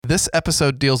This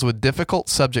episode deals with difficult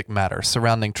subject matter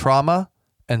surrounding trauma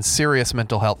and serious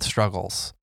mental health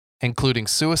struggles, including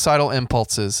suicidal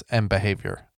impulses and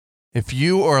behavior. If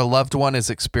you or a loved one is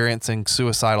experiencing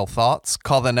suicidal thoughts,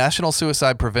 call the National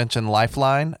Suicide Prevention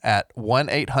Lifeline at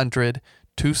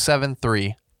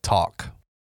 1-800-273-TALK.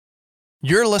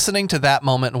 You're listening to That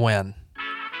Moment When.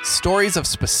 Stories of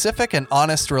specific and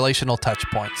honest relational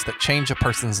touchpoints that change a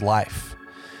person's life.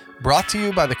 Brought to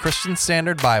you by the Christian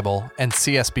Standard Bible and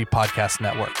CSB Podcast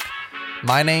Network.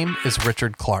 My name is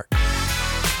Richard Clark.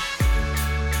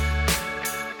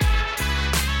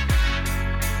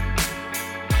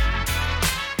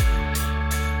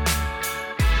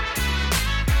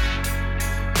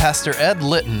 Pastor Ed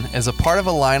Litton is a part of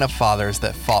a line of fathers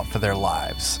that fought for their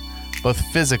lives, both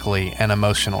physically and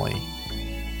emotionally.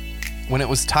 When it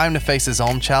was time to face his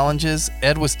own challenges,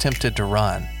 Ed was tempted to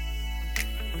run.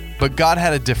 But God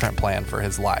had a different plan for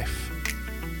his life.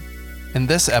 In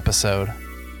this episode,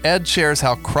 Ed shares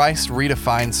how Christ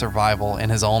redefined survival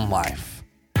in his own life.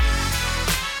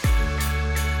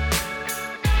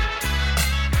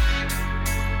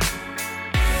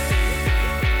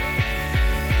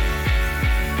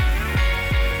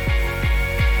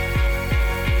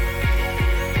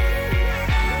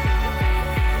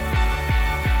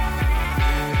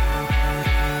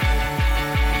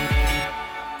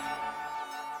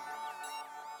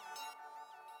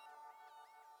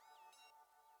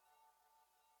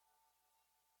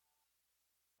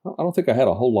 I don't think I had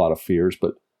a whole lot of fears,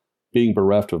 but being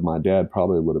bereft of my dad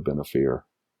probably would have been a fear,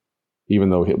 even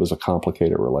though it was a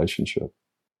complicated relationship.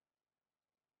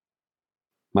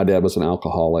 My dad was an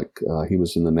alcoholic. He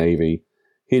was in the Navy.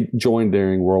 He joined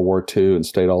during World War II and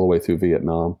stayed all the way through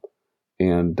Vietnam,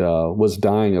 and was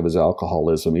dying of his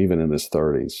alcoholism even in his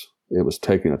 30s. It was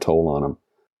taking a toll on him.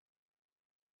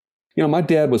 You know, my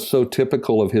dad was so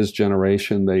typical of his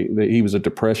generation. He was a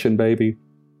Depression baby.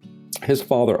 His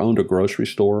father owned a grocery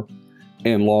store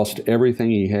and lost everything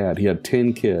he had. He had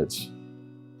 10 kids.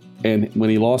 And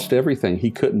when he lost everything, he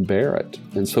couldn't bear it.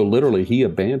 And so literally he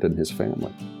abandoned his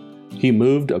family. He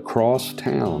moved across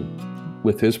town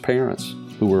with his parents,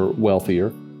 who were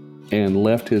wealthier, and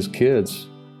left his kids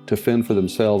to fend for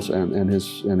themselves and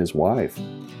his wife.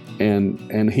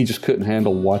 And he just couldn't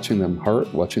handle watching them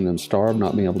hurt, watching them starve,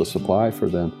 not being able to supply for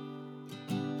them.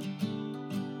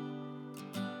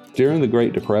 During the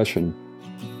Great Depression,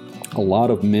 a lot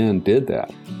of men did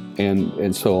that.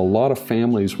 And so a lot of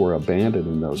families were abandoned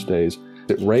in those days.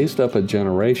 It raised up a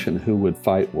generation who would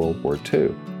fight World War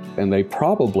II. And they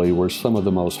probably were some of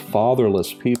the most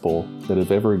fatherless people that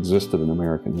have ever existed in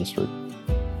American history.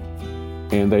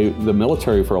 And the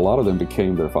military, for a lot of them,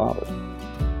 became their father.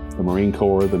 The Marine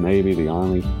Corps, the Navy, the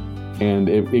Army. And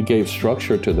it gave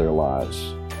structure to their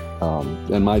lives.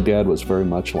 And my dad was very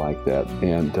much like that.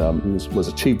 And he was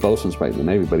a chief boatswain's mate in the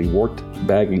Navy, but he worked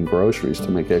bagging groceries to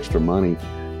make extra money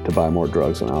to buy more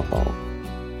drugs and alcohol.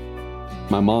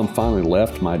 My mom finally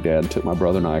left my dad and took my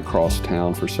brother and I across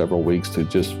town for several weeks to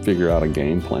just figure out a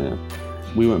game plan.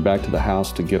 We went back to the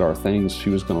house to get our things. She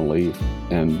was going to leave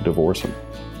and divorce him.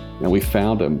 And we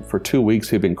found him. For 2 weeks,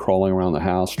 he'd been crawling around the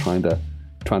house trying to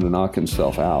knock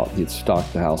himself out. He'd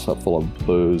stocked the house up full of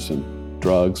booze and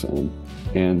drugs, and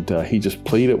he just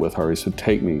pleaded with her. He said,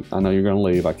 "Take me. I know you're going to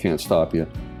leave. I can't stop you,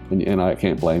 and I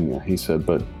can't blame you." He said,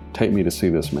 "But take me to see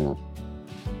this man."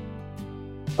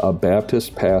 A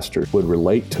Baptist pastor would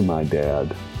relate to my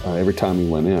dad every time he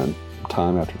went in,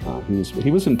 time after time. He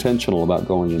was intentional about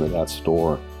going into that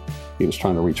store. He was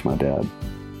trying to reach my dad.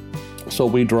 So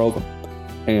we drove him,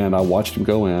 and I watched him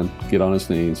go in, get on his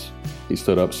knees. He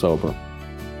stood up sober.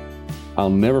 I'll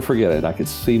never forget it. I could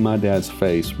see my dad's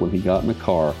face when he got in the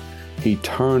car. He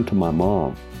turned to my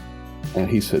mom and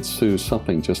he said, "Sue,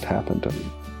 something just happened to me,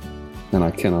 and I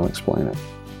cannot explain it."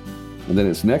 And then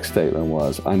his next statement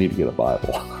was, "I need to get a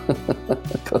Bible."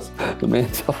 Because the man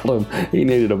told him he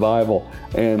needed a Bible.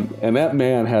 And that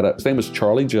man his name was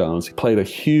Charlie Jones. He played a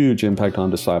huge impact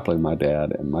on discipling my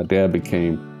dad. And my dad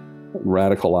became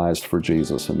radicalized for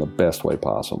Jesus in the best way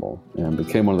possible and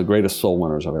became one of the greatest soul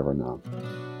winners I've ever known.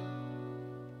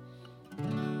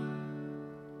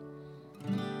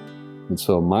 And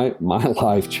so my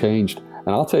life changed.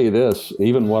 And I'll tell you this,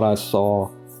 even what I saw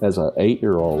as an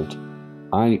 8-year-old,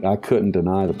 I couldn't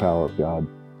deny the power of God.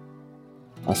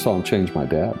 I saw him change my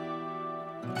dad.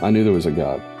 I knew there was a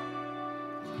God.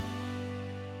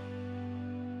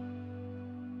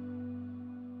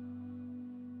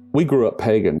 We grew up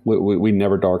pagan. We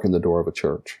never darkened the door of a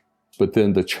church. But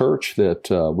then the church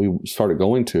that we started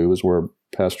going to was where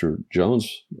Pastor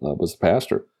Jones was the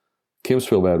pastor.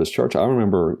 Kempsville Baptist Church. I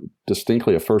remember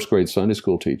distinctly a first grade Sunday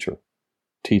school teacher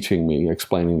teaching me,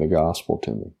 explaining the gospel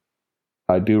to me.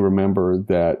 I do remember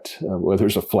that whether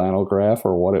it's a flannel graph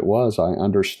or what it was, I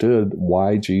understood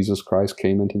why Jesus Christ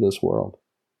came into this world.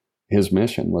 His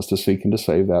mission was to seek and to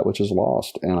save that which is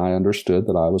lost. And I understood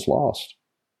that I was lost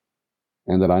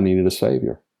and that I needed a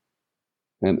Savior.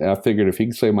 And I figured if he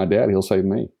can save my dad, he'll save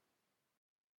me.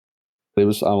 I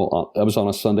was on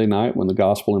a Sunday night when the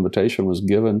gospel invitation was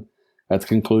given at the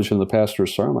conclusion of the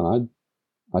pastor's sermon.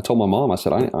 I told my mom, I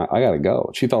said, I got to go.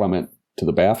 She thought I meant to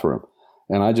the bathroom.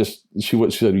 And she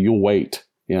said, you'll wait.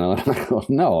 You know, and I go,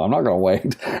 no, I'm not going to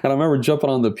wait. And I remember jumping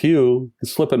on the pew,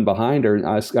 slipping behind her. And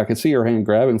I could see her hand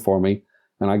grabbing for me.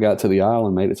 And I got to the aisle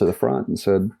and made it to the front and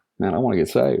said, man, I want to get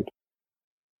saved.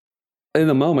 In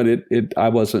the moment, I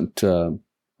wasn't, I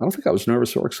don't think I was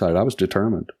nervous or excited. I was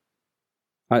determined.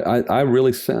 I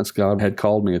really sensed God had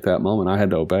called me at that moment. I had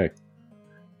to obey.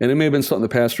 And it may have been something the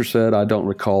pastor said. I don't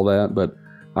recall that, but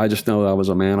I just know I was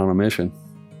a man on a mission.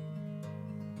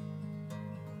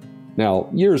 Now,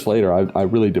 years later, I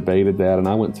really debated that, and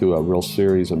I went through a real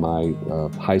series in my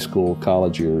high school,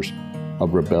 college years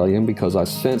of rebellion because I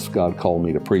sensed God called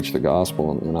me to preach the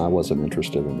gospel, and I wasn't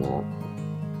interested in that.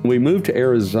 When we moved to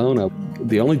Arizona,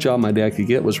 the only job my dad could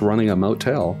get was running a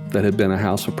motel that had been a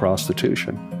house of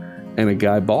prostitution. And a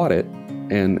guy bought it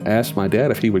and asked my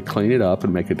dad if he would clean it up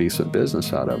and make a decent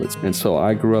business out of it. And so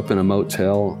I grew up in a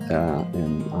motel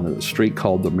on a street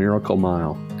called the Miracle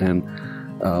Mile. And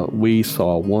we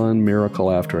saw one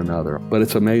miracle after another. But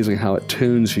it's amazing how it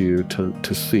tunes you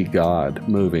to see God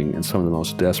moving in some of the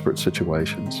most desperate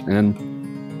situations.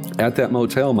 And at that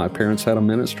motel, my parents had a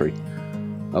ministry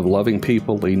of loving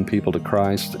people, leading people to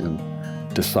Christ, and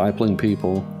discipling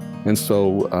people. And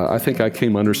so I think I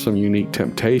came under some unique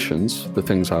temptations, the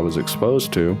things I was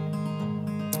exposed to,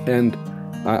 and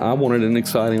I wanted an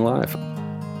exciting life.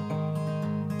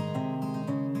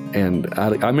 And I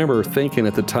remember thinking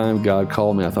at the time God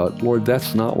called me, I thought, Lord,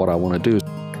 that's not what I want to do.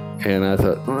 And I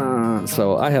thought,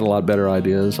 so I had a lot better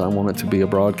ideas. I wanted to be a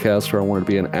broadcaster. I wanted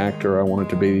to be an actor. I wanted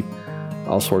to be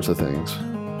all sorts of things.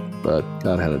 But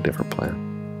God had a different plan.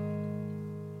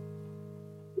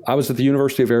 I was at the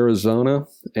University of Arizona,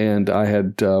 and I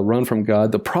had run from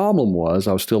God. The problem was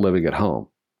I was still living at home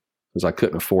because I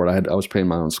couldn't afford. I was paying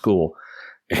my own school,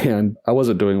 and I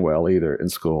wasn't doing well either in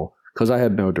school because I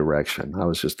had no direction. I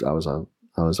was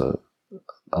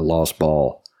a lost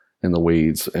ball in the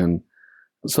weeds, and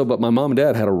so. But my mom and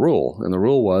dad had a rule, and the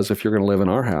rule was if you're going to live in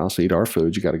our house, eat our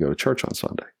food, you got to go to church on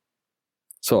Sunday.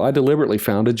 So I deliberately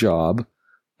found a job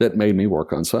that made me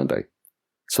work on Sunday,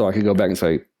 so I could go back and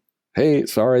say, hey,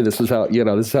 sorry, this is how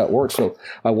it works. So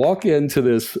I walk into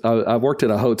this, I worked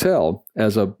at a hotel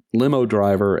as a limo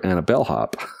driver and a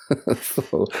bellhop.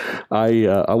 So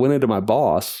I went into my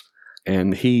boss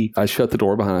and I shut the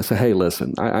door behind. I said, hey,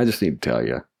 listen, I just need to tell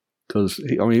you. Because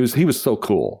he was so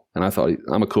cool. And I thought,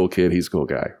 I'm a cool kid, he's a cool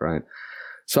guy, right?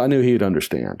 So I knew he'd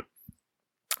understand.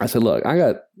 I said, look,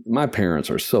 my parents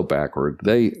are so backward.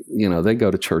 They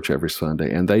go to church every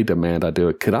Sunday and they demand I do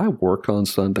it. Could I work on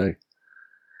Sunday?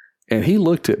 And he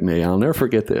looked at me. I'll never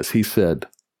forget this. He said,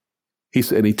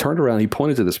 and he turned around. He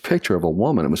pointed to this picture of a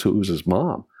woman. It was his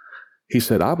mom. He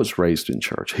said, I was raised in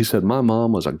church. He said, my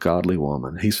mom was a godly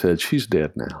woman. He said, she's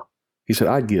dead now. He said,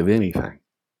 I'd give anything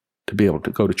to be able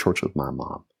to go to church with my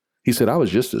mom. He said, I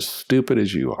was just as stupid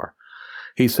as you are.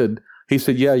 He said,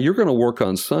 yeah, you're going to work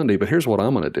on Sunday, but here's what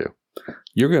I'm going to do.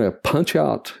 You're going to punch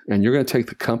out and you're going to take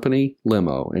the company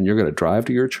limo and you're going to drive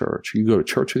to your church. You go to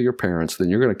church with your parents, then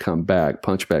you're going to come back,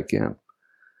 punch back in.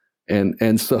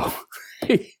 And so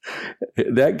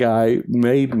that guy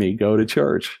made me go to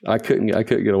church. I couldn't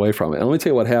get away from it. And let me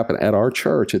tell you what happened at our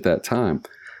church at that time.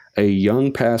 A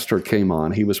young pastor came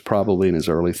on. He was probably in his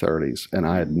early 30s, and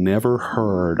I had never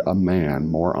heard a man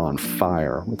more on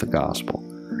fire with the gospel.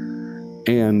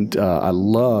 And I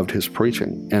loved his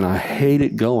preaching, and I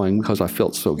hated going because I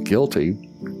felt so guilty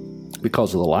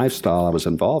because of the lifestyle I was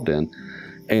involved in.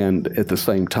 And at the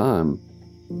same time,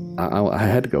 I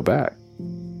had to go back.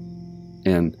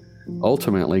 And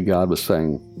ultimately, God was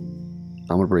saying,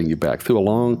 I'm going to bring you back. Through a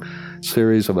long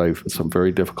series of some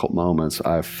very difficult moments,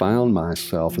 I found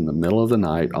myself in the middle of the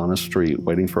night on a street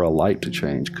waiting for a light to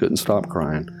change, couldn't stop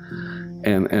crying.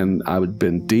 And I had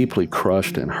been deeply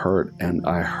crushed and hurt, and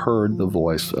I heard the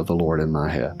voice of the Lord in my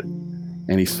head.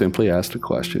 And he simply asked a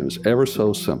question. It was ever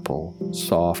so simple,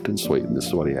 soft and sweet, and this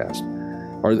is what he asked.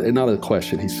 Or not a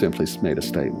question, he simply made a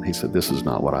statement. He said, this is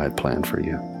not what I had planned for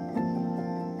you.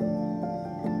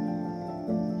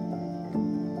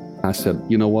 I said,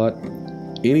 you know what?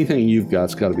 Anything you've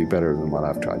got's got to be better than what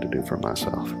I've tried to do for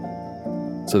myself.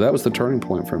 So that was the turning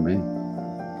point for me.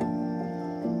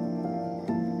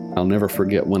 I'll never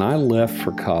forget when I left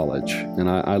for college, and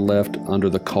I left under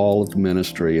the call of the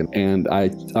ministry, and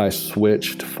I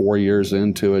switched 4 years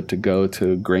into it to go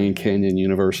to Grand Canyon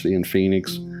University in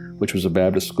Phoenix, which was a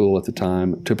Baptist school at the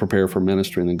time, to prepare for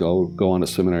ministry and then go on to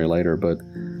seminary later. But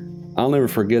I'll never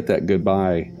forget that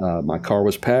goodbye. My car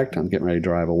was packed. I'm getting ready to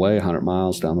drive away 100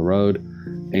 miles down the road,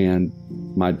 and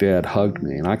my dad hugged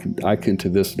me, and I can to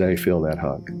this day feel that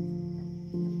hug.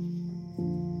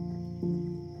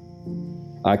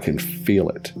 I can feel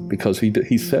it because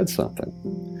he said something.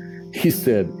 He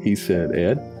said,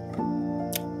 Ed,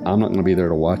 I'm not going to be there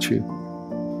to watch you.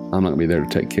 I'm not going to be there to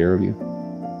take care of you.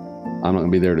 I'm not going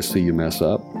to be there to see you mess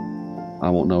up. I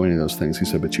won't know any of those things. He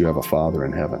said, but you have a Father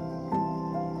in heaven,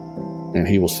 and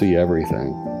He will see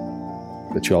everything.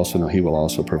 But you also know He will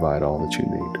also provide all that you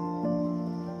need.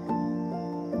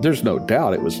 There's no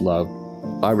doubt it was love.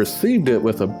 I received it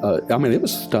with it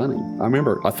was stunning. I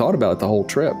remember I thought about it the whole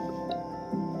trip.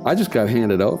 I just got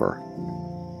handed over.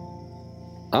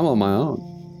 I'm on my own.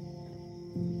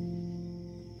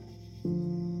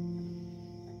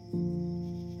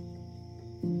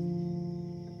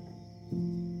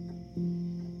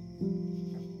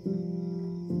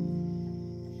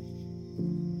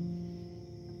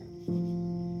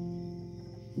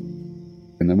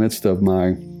 In the midst of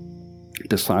my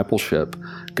discipleship,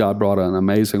 God brought an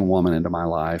amazing woman into my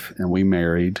life, and we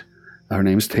married. Her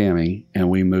name is Tammy, and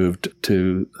we moved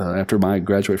to, after I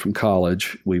graduated from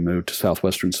college, we moved to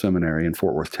Southwestern Seminary in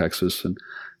Fort Worth, Texas, and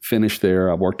finished there.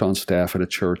 I worked on staff at a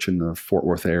church in the Fort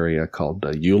Worth area called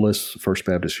Euless, First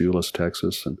Baptist Euless,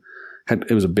 Texas, and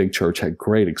it was a big church, had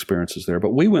great experiences there.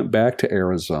 But we went back to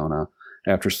Arizona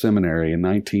after seminary in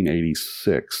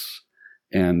 1986,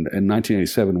 and in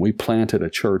 1987, we planted a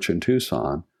church in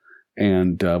Tucson,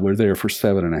 and we're there for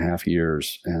 7.5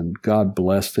 years, and God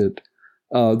blessed it.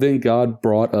 Then God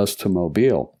brought us to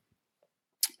Mobile.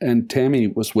 And Tammy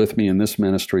was with me in this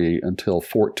ministry until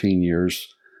 14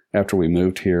 years after we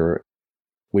moved here.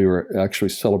 We were actually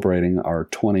celebrating our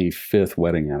 25th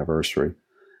wedding anniversary.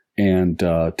 And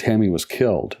Tammy was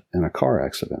killed in a car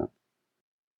accident.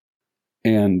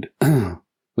 And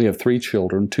we have 3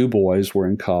 children. 2 boys were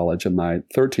in college, and my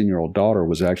 13-year-old daughter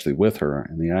was actually with her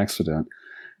in the accident.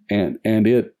 And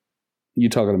you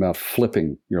talking about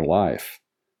flipping your life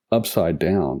upside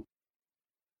down.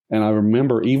 And I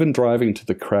remember even driving to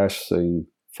the crash scene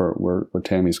for where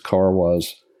Tammy's car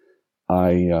was,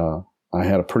 I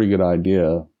had a pretty good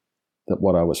idea that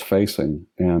what I was facing.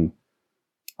 And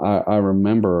I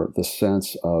remember the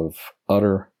sense of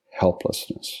utter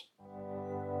helplessness,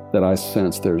 that I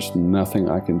sensed there's nothing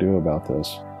I can do about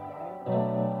this.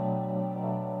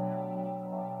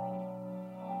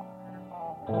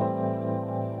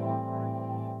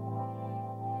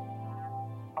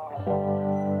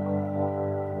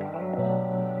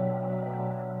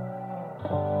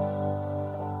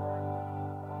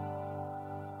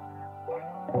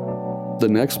 The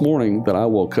next morning that I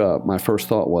woke up, my first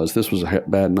thought was, this was a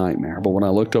bad nightmare. But when I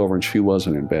looked over and she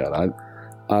wasn't in bed,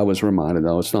 I was reminded,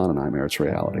 no, it's not a nightmare, it's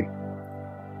reality.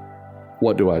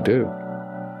 What do? I do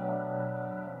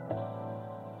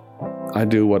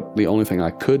the only thing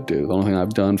I could do, the only thing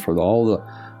I've done for all the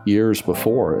years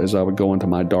before, is I would go into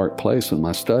my dark place in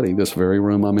my study, this very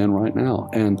room I'm in right now,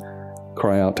 and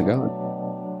cry out to God.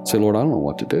 Say, Lord, I don't know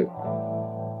what to do.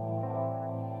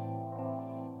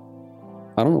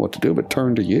 I don't know what to do but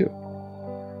turn to you.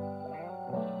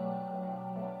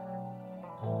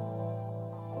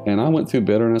 And I went through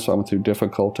bitterness. I went through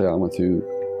difficulty. I went through,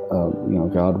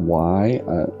 God, why?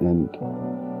 And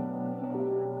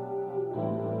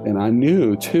I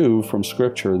knew, too, from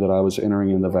Scripture that I was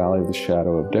entering in the valley of the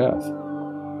shadow of death.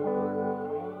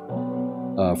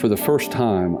 For the first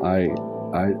time, I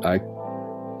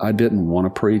didn't want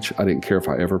to preach. I didn't care if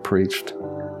I ever preached.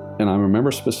 And I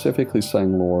remember specifically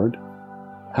saying, Lord,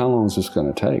 how long is this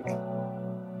going to take?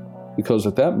 Because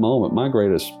at that moment, my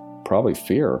greatest probably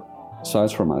fear, aside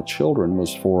from my children,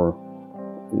 was for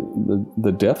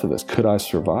the death of this. Could I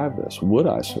survive this? Would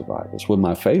I survive this? Would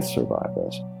my faith survive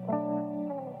this?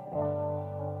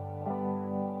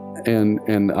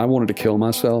 And I wanted to kill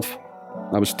myself.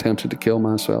 I was tempted to kill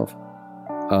myself.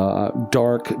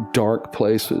 Dark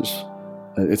places.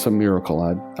 It's a miracle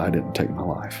I didn't take my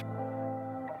life.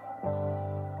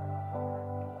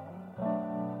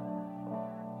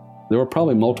 There were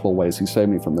probably multiple ways He saved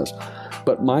me from this.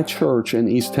 But my church in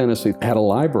East Tennessee had a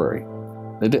library.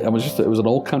 It was an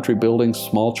old country building,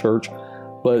 small church,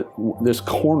 but this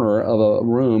corner of a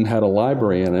room had a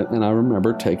library in it, and I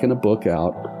remember taking a book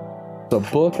out. The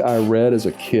book I read as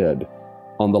a kid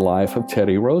on the life of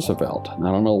Teddy Roosevelt. And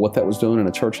I don't know what that was doing in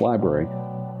a church library,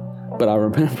 But I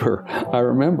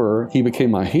remember he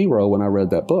became my hero when I read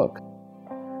that book.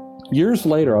 Years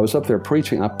later, I was up there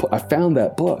preaching. I found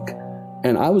that book,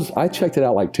 and I checked it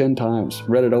out like 10 times,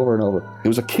 read it over and over. It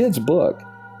was a kid's book,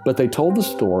 but they told the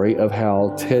story of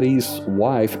how Teddy's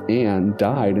wife, Ann,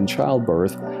 died in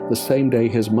childbirth the same day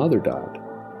his mother died.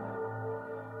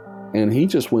 And he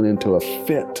just went into a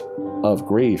fit of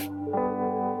grief,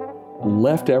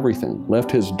 left everything,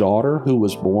 left his daughter who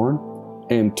was born,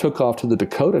 and took off to the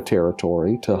Dakota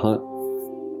Territory to hunt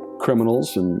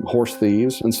criminals and horse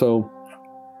thieves. And so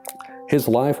his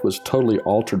life was totally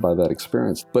altered by that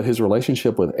experience, but his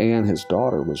relationship with Ann, his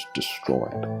daughter, was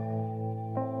destroyed.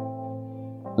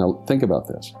 Now, think about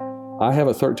this. I have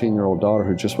a 13-year-old daughter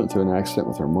who just went through an accident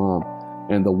with her mom,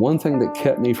 and the one thing that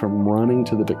kept me from running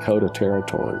to the Dakota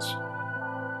Territories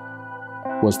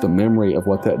was the memory of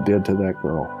what that did to that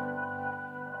girl.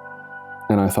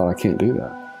 And I thought, I can't do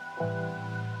that.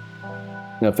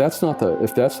 Now, if that's not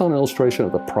an illustration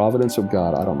of the providence of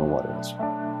God, I don't know what is.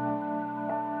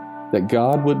 That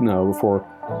God would know for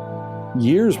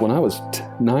years, when I was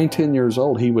 9, 10 years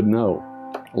old, he would know,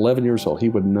 11 years old, he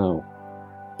would know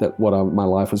that my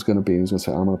life was going to be. He was going to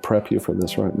say, I'm going to prep you for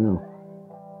this right now.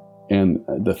 And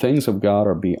the things of God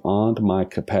are beyond my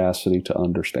capacity to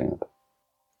understand.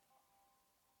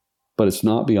 But it's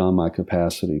not beyond my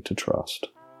capacity to trust.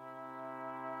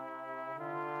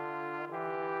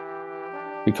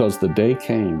 Because the day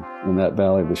came in that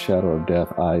valley of the shadow of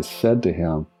death, I said to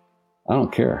him, I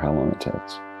don't care how long it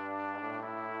takes.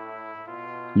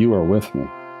 You are with me,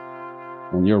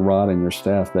 and your rod and your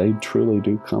staff, they truly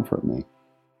do comfort me.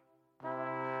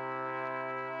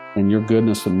 And your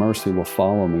goodness and mercy will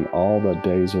follow me all the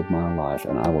days of my life,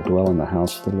 and I will dwell in the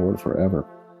house of the Lord forever.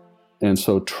 And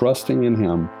so trusting in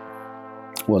him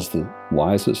was the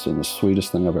wisest and the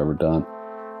sweetest thing I've ever done.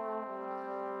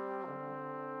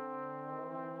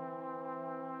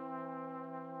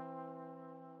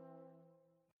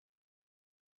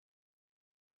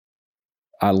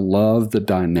 I love the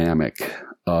dynamic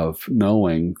of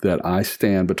knowing that I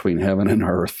stand between heaven and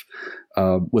earth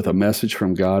with a message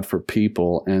from God for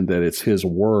people, and that it's his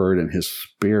word and his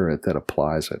spirit that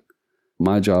applies it.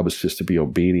 My job is just to be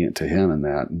obedient to him in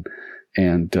that,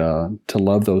 and to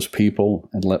love those people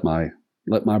and let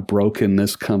my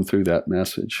brokenness come through that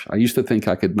message. I used to think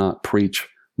I could not preach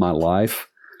my life,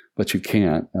 but you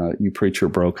can't. You preach your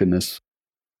brokenness.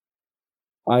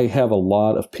 I have a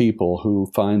lot of people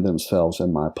who find themselves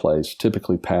in my place,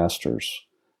 typically pastors,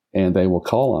 and they will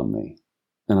call on me.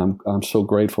 And I'm so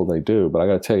grateful they do. But I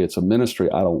got to tell you, it's a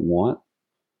ministry I don't want.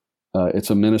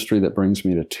 It's a ministry that brings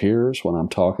me to tears when I'm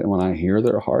talking, when I hear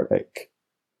their heartache.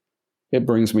 It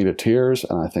brings me to tears,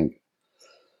 and I think,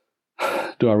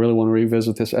 do I really want to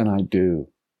revisit this? And I do.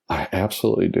 I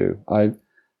absolutely do.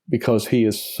 Because he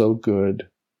is so good,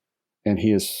 and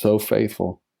he is so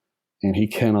faithful, and he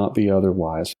cannot be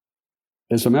otherwise.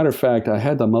 As a matter of fact, I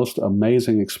had the most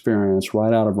amazing experience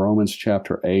right out of Romans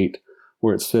chapter 8,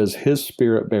 where it says, his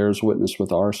spirit bears witness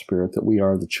with our spirit that we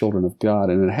are the children of God.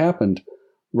 And it happened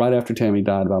right after Tammy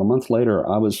died. About a month later,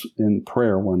 I was in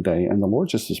prayer one day, and the Lord,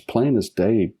 just as plain as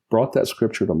day, brought that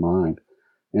scripture to mind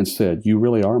and said, you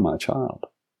really are my child.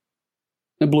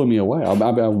 It blew me away. I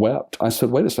wept. I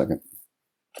said, wait a second.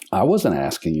 I wasn't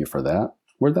asking you for that.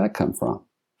 Where'd that come from?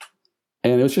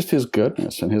 And it was just his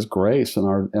goodness and his grace and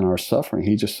our suffering.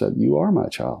 He just said, you are my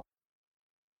child.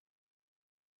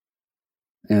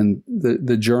 And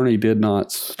the journey did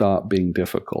not stop being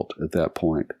difficult at that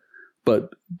point. But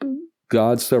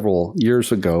God, several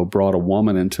years ago, brought a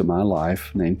woman into my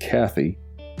life named Kathy.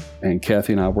 And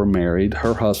Kathy and I were married.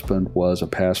 Her husband was a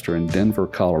pastor in Denver,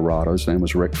 Colorado. His name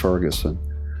was Rick Ferguson.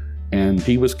 And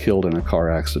he was killed in a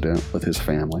car accident with his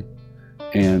family.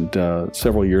 And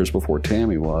several years before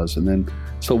Tammy was. And then,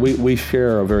 so we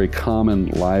share a very common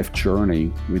life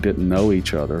journey. We didn't know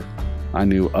each other. I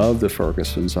knew of the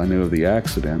Fergusons, I knew of the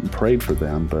accident and prayed for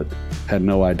them, but had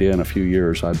no idea in a few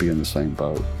years I'd be in the same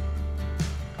boat.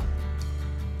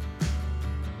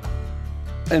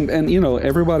 And you know,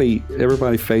 everybody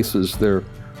faces their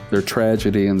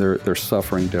tragedy and their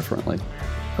suffering differently.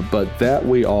 But that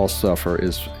we all suffer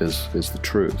is the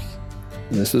truth.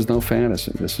 This is no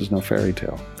fantasy. This is no fairy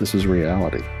tale. This is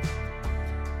reality.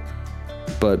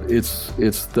 But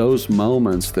it's those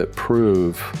moments that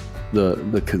prove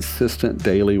the consistent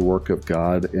daily work of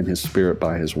God in his Spirit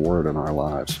by his word in our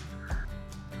lives.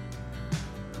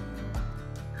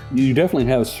 You definitely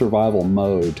have survival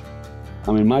mode.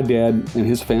 I mean, my dad and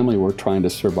his family were trying to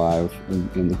survive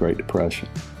in the Great Depression,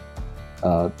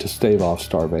 to stave off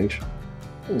starvation.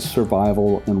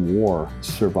 Survival in war,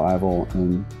 survival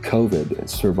in COVID,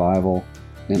 survival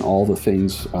in all the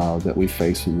things that we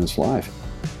face in this life.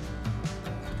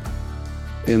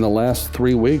 In the last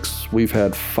 3 weeks, we've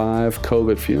had 5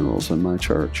 COVID funerals in my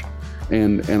church.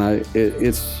 And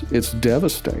it's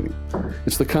devastating.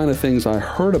 It's the kind of things I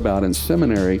heard about in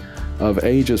seminary of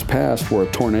ages past, where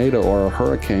a tornado or a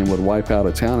hurricane would wipe out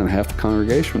a town and half the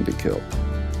congregation would be killed.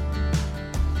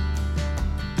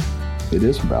 It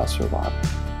is about survival.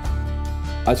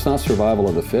 It's not survival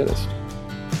of the fittest.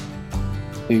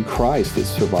 In Christ, it's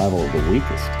survival of the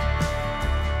weakest.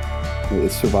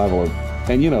 It's survival of,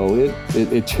 and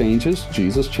it changes.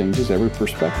 Jesus changes every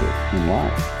perspective in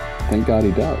life. Thank God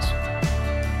he does.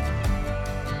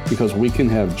 Because we can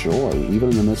have joy even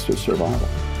in the midst of survival.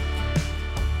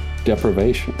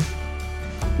 Deprivation,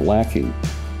 lacking.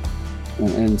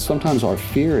 And sometimes our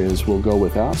fear is we'll go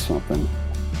without something.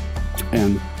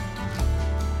 And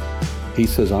he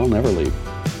says, I'll never leave.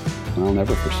 And I'll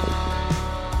never forsake you.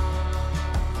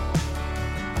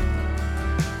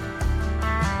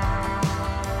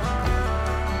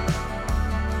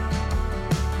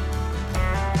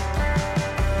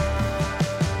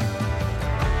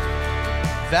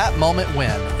 That Moment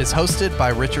When is hosted by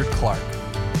Richard Clark,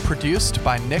 produced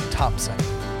by Nick Thompson,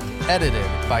 edited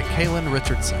by Kaylin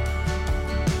Richardson,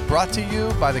 brought to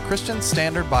you by the Christian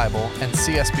Standard Bible and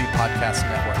CSB Podcast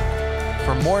Network.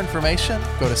 For more information,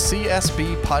 go to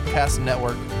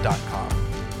csbpodcastnetwork.com.